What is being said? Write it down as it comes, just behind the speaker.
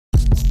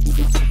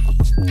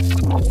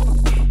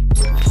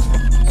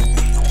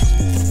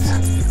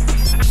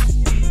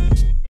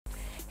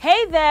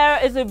Hey there,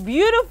 it's a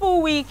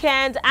beautiful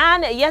weekend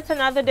and yet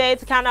another day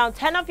to count down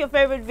 10 of your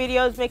favorite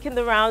videos making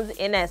the rounds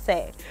in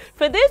SA.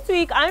 For this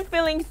week, I'm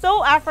feeling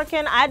so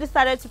African, I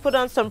decided to put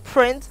on some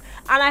print,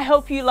 and I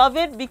hope you love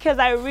it because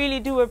I really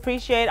do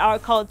appreciate our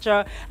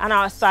culture and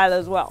our style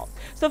as well.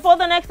 So for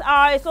the next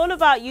hour, it's all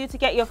about you to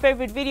get your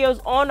favorite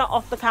videos on or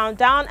off the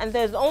countdown, and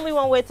there's only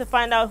one way to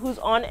find out who's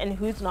on and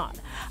who's not.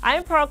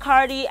 I'm Pearl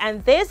Cardi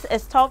and this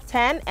is Top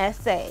 10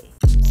 SA.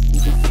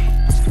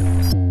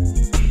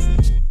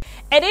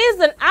 It is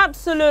an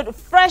absolute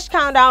fresh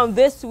countdown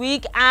this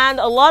week and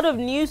a lot of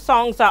new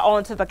songs are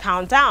onto the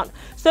countdown.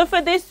 So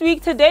for this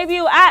week, to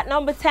debut at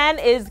number 10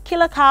 is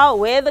Killer Cow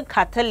with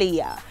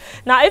Catalia.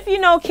 Now if you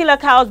know Killer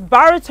Cow's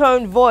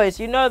baritone voice,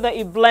 you know that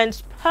it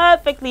blends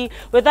perfectly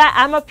with that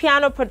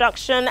amapiano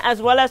production as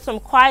well as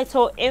some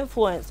kwaito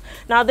influence.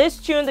 Now this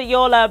tune that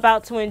you're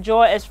about to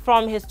enjoy is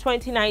from his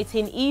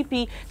 2019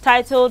 EP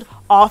titled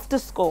Off the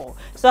Score.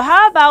 So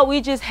how about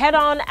we just head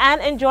on and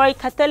enjoy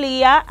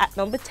Catalia at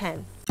number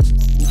 10.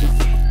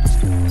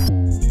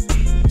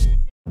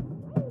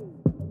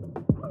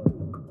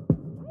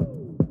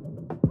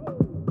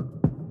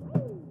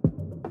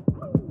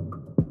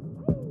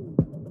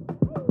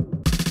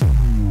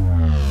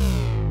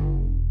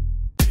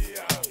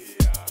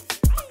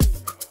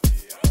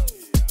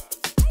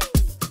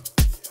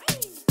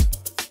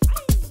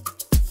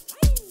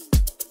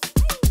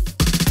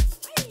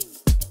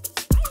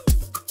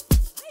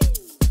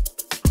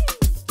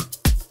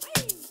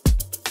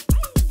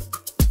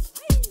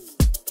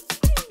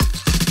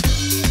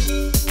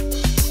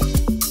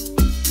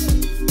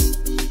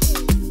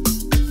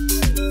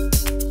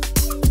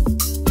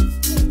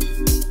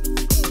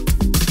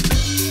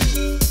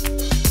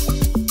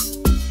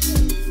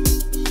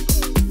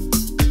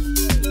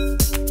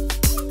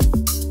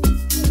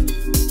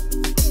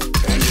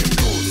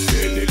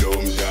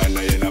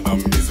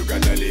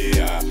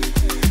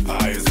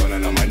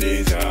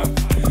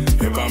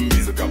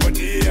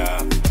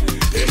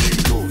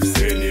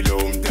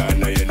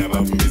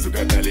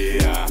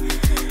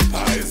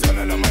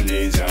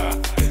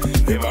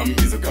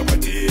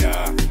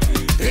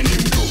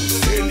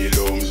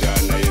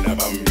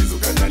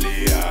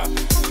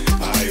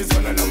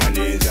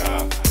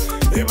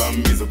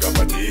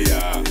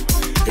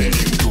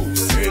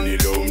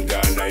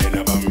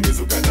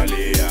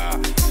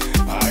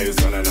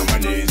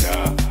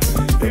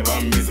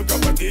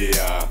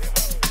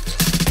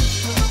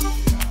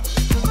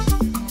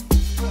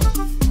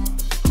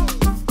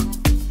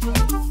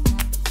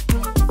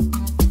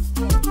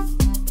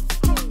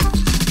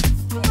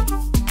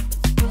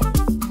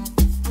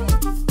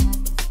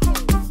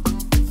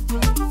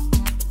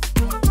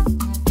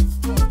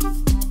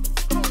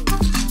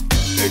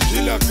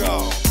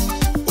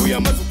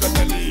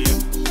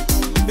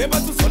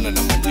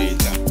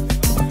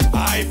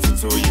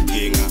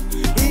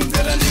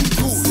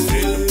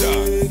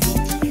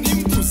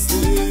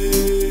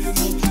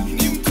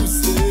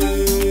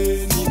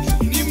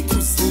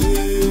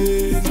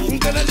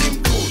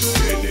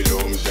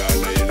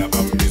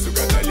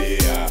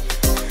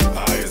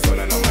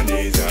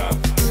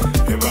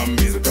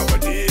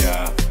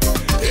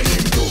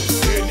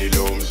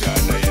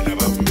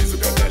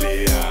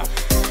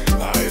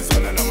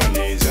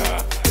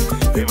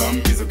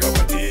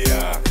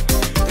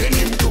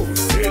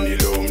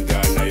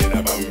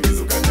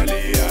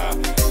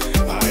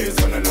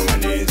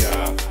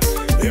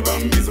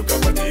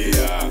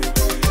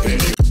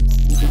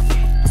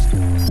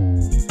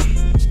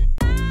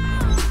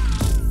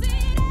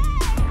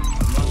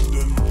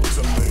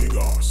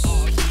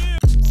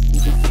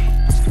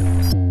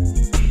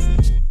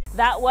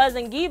 That was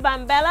Ngi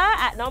Bambella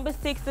at number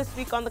 6 this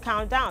week on the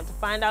countdown. To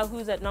find out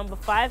who's at number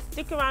 5,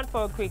 stick around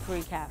for a quick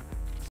recap.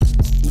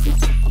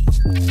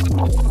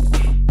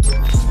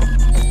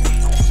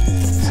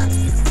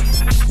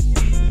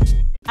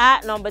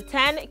 At number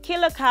 10,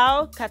 Killer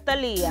Cow,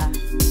 Catalia.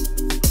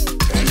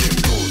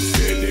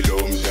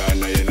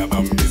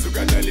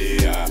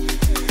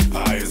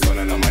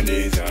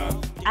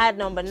 At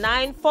number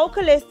 9,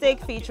 Focalistic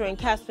featuring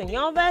Casper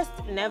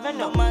Nyonvest, Never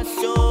Know.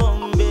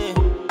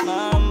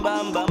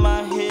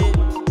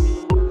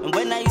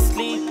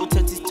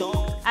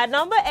 At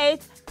number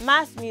 8,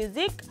 Mass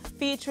Music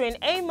featuring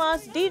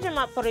Amos, DJ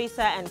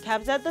Maporisa and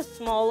Kabza the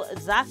Small,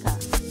 Zaka.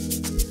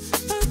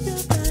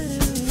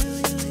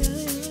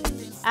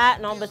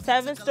 At number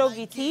 7,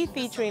 Stogie T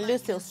featuring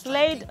Lucille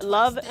Slade,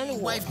 Love and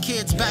War. Wife,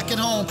 kids back at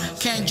home,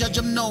 can't judge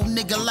them, no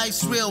nigga,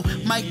 life's real.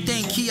 Might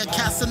think he a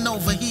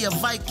Casanova, he a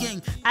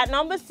Viking. At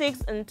number 6,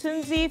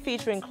 Ntunzi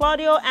featuring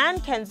Claudio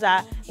and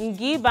Kenza,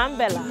 Ngi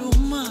Bambella.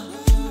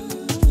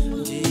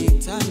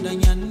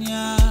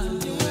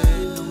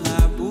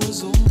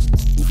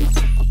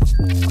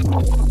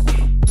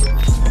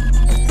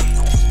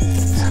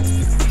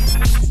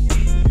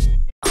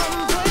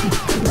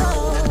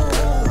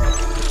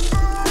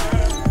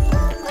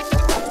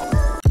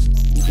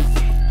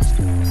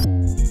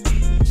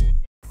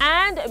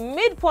 And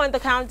midpoint the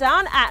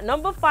countdown, at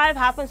number 5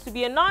 happens to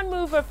be a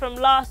non-mover from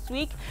last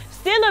week.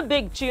 Still a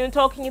big tune,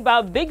 talking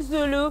about Big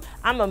Zulu,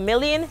 I'm a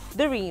Million,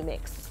 the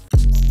remix.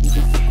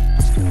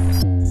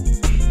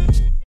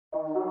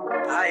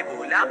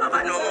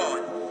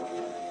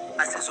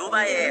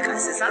 Asizubayeka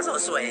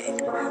sisazosweka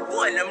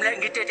wona mina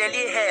ngidedela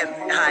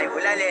ihembe hayi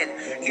ulalela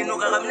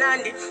nginuka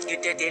kamnandi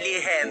ngidedela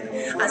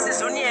ihembe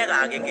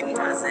asizuniyeka ke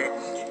nginichazela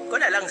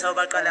kodwa la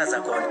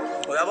ngisawubaqalaza khona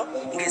uyabo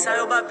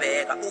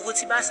ngisayobabheka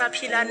ukuthi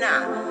basaphila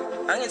na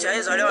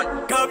angijayezwa lona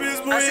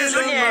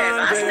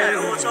asizuniyeka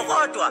asinalutho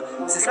kodwa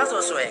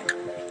sisazosweka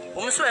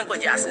umswenko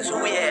nje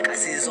asizuyeka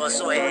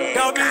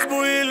sizosweka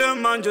kabizibuyile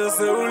manje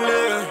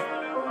sewule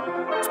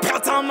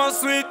spata my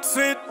sweet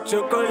sweet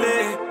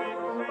chocolate.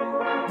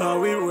 But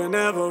we will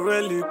never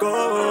really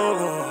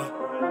go.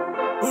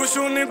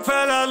 Ushuni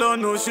fella lo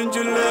no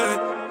shinjile.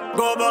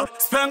 Go ba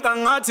spend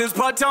ngathi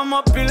siphatha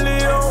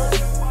amapilio.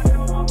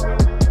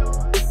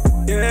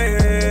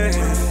 Yeah,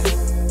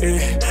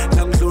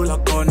 langidlula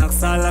khona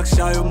kusala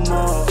kushaya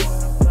umoya.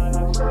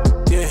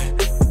 Yeah,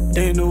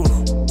 they know.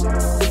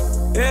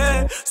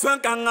 Yeah,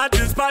 spend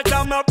ngathi siphatha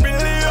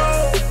amapilio.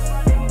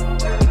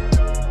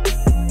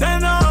 They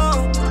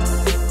know.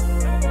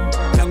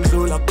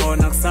 Langidlula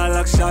khona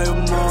kusala kushaya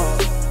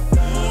umoya.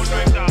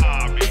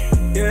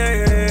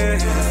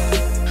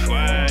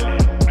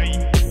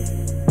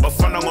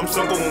 Bafana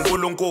ngomsongo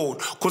nguNkulunkulu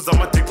khuza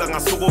amadicla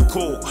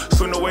ngasuku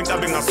shona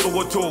wenkabi ngasuku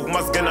 2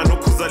 masigena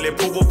nokhuza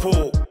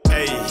lephukuphu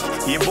hey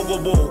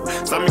yibukubu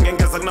sami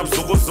ngengeza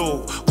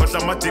kunabuzukuzuku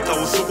kodwa amadicla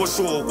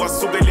ushukushuku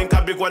kwasukela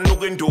inkabi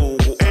kwanuka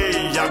induku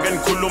hey yake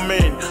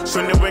nikhulumeni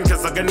shona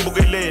wengeza ke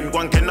nibukeleni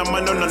kwangena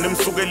amanona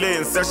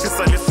nemsukeleni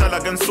siyashisa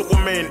lihlala ke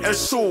nisukumeni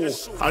eshu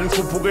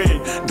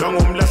anikhuphukeni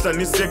ndangomlahla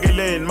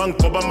nisekeleni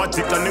mangigoba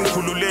amadicla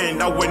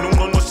ningikhululeni awena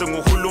ungqongqoshe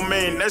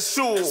ngohulumeni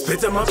eshu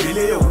siphethe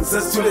amabhiliyoni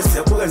sesithule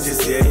siyabuka nje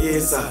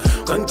siyayisa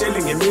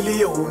kangitshele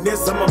ngemiliyoni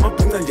nezama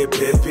amabhinqa nje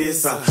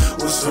phephisa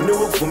ushone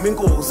ukuvuma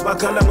inkosi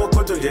bakhala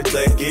ngokhotho nje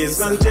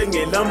xegisa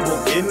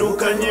njengelambogeni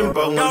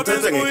ukanyimba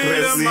ungangithatha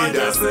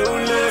ngecresida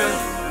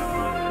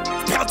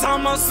spata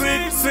my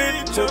sweet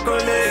sweet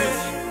chocolate.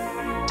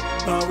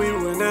 But we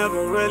will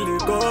never really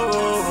go.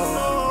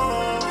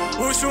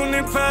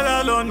 Ushuni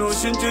fella lo no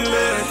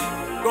shinjile.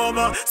 Go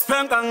ba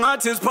spend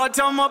ngathi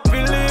siphatha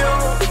amapilio.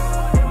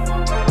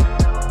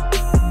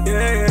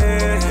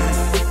 Yeah,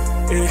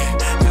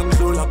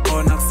 langidlula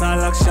khona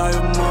kusala kushaya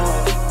umoya.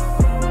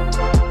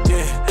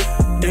 Yeah,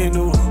 they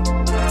know.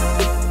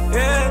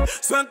 Yeah,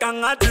 spend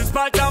ngathi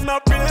siphatha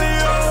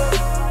amapilio.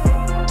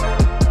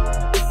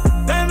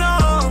 They know.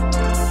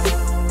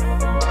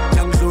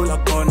 Langidlula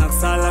khona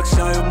kusala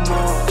kushaya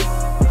umoya.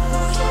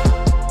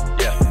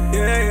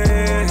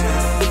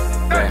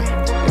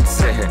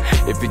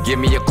 If you give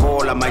me a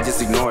call, I might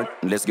just ignore it.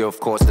 Let's go, of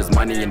course, there's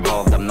money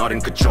involved. I'm not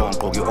in control,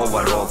 call you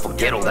overall.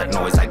 Forget all that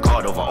noise, I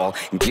got overall.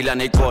 Ngila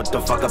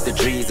nekoto, fuck up the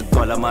trees.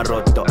 Call my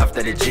roto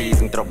after the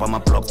cheese. Drop on my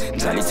blocks,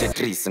 Zali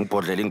Tetris.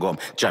 Portland Lingom,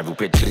 drive up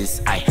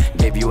Petris. I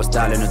gave you a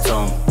style and a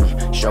tone.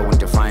 Showing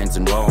defiance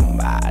in Rome.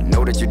 I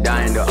know that you're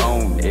dying to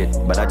own it,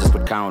 but I just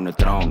put count on the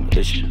throne.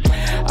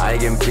 I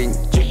can pinch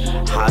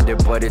it harder,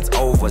 but it's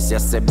over.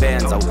 Just a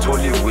bands, I'll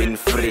totally win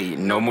free.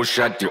 No more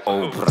shut you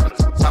over.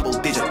 Double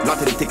digit,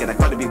 lottery ticket, I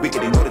gotta be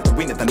wicked in order to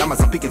win it. The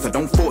numbers I'm picking, so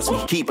don't force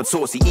me. Keep it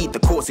saucy, eat the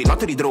coursey.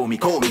 Lottery draw me,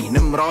 call me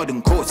Nimrod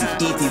and Corsi.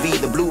 ETV,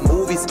 the blue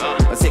movies,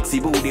 a sexy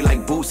booty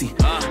like Boosie.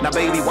 Now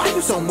baby, why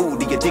you so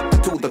moody?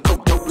 Addicted to the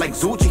coke dope like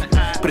Zucci.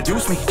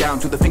 Produce me down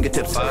to the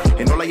fingertips,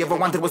 and all I ever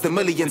wanted was the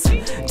millions.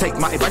 Take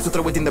my advice and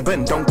throw it in the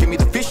bin. Don't give me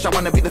the fish, I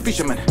wanna be the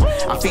fisherman.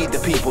 I feed the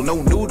people, no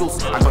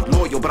noodles. I got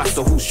loyal, but I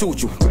saw who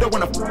shoot you. You don't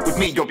wanna with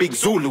me, you're Big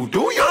Zulu,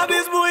 do you?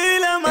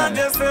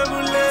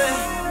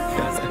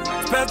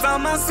 Speta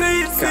my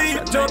sweet,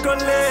 sweet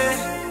chocolate.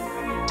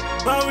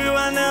 But we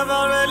will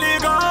never really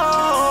go.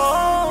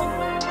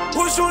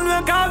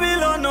 Ushunwe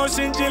kabilo no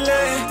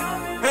shinjile.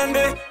 And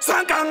they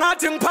sanka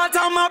ngathi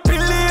ngiphatha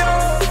amapilio.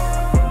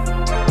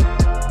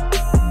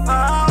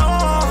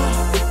 Oh,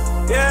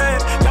 yeah,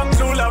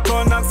 langidlula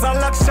khona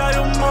kusala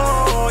kushaya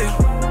umoya.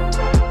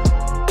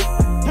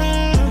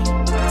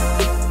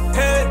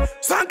 Hey,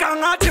 sanka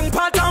ngathi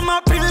ngiphatha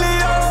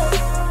amapilio.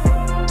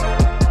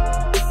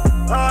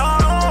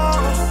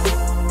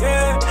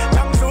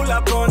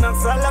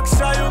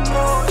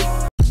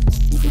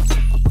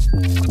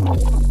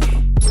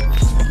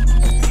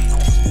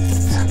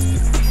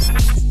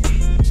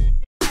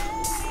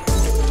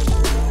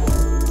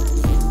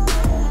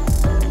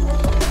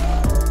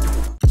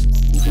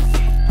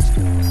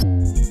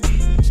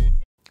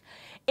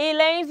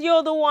 Elaine's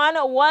You're the One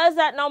was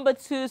at number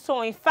 2,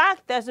 so in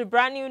fact, there's a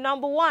brand new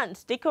number 1.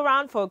 Stick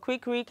around for a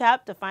quick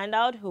recap to find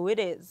out who it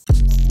is.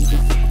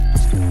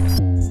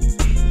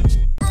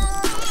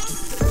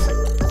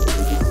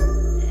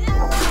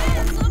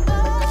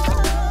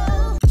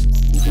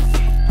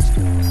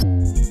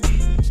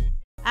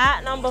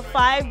 At number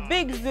 5,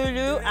 Big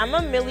Zulu, I'm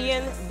a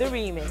Million, the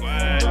remix.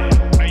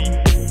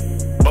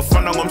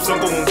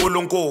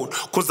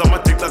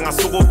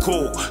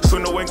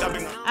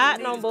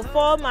 At number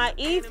 4, My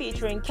E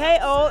featuring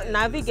KO,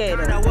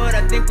 Navigator.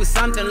 I think we're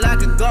something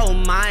like a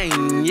gold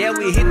mine. Yeah,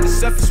 we hit the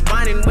surface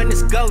running when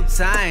it's go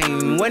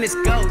time. When it's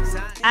go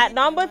time. At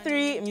number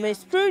 3,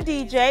 Miss Prue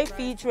DJ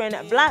featuring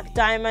Black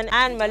Diamond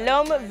and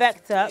Malome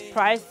Vector,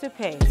 Price to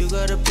Pay. You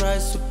got a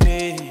price to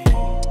pay.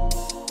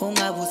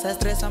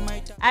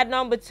 At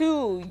number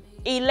 2,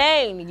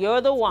 Elaine, You're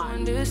the One.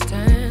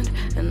 Understand,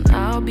 and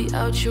I'll be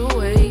out your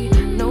way.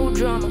 No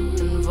drama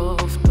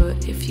involved,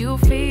 but if you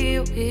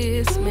feel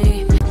it's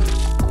me.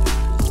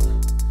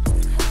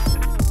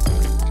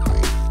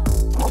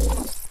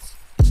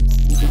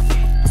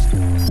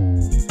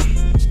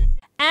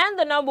 And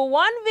the number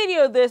 1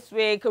 video this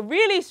week, a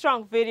really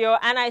strong video,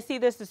 and I see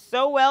this is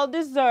so well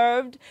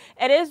deserved.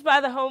 It is by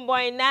the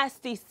homeboy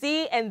Nasty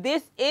C, and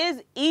this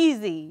is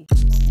Eazy.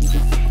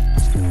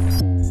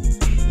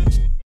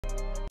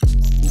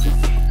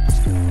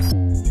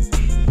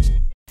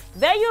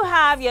 There you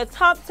have your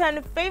top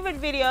 10 favorite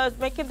videos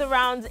making the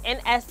rounds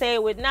in SA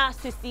with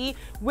Nasty C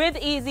with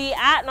Eazy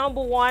at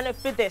number 1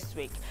 for this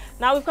week.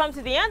 Now we've come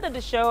to the end of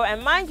the show,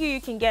 and mind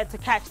you can get to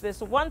catch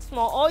this once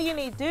more. All you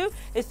need to do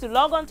is to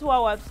log on to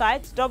our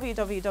website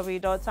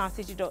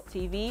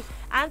www.soundcity.tv,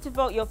 and to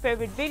vote your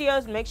favorite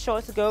videos, make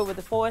sure to go with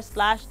the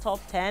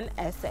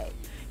 /top10SA.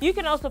 You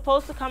can also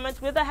post a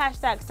comment with the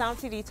hashtag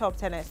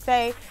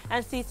SoundCityTop10SA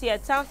and CC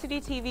at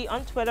Soundcity TV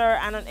on Twitter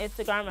and on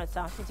Instagram at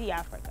Soundcity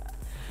Africa.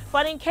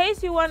 But in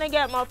case you want to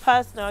get more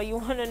personal, you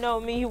want to know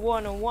me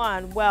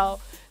one-on-one, well,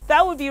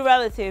 that would be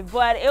relative,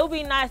 but it would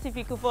be nice if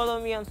you could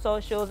follow me on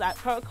socials at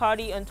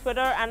ProCardi on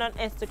Twitter and on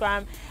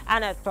Instagram,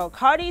 and at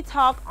ProCardi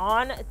Talk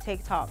on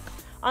TikTok.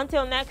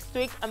 Until next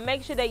week,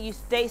 make sure that you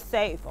stay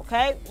safe,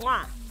 okay?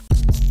 Mwah.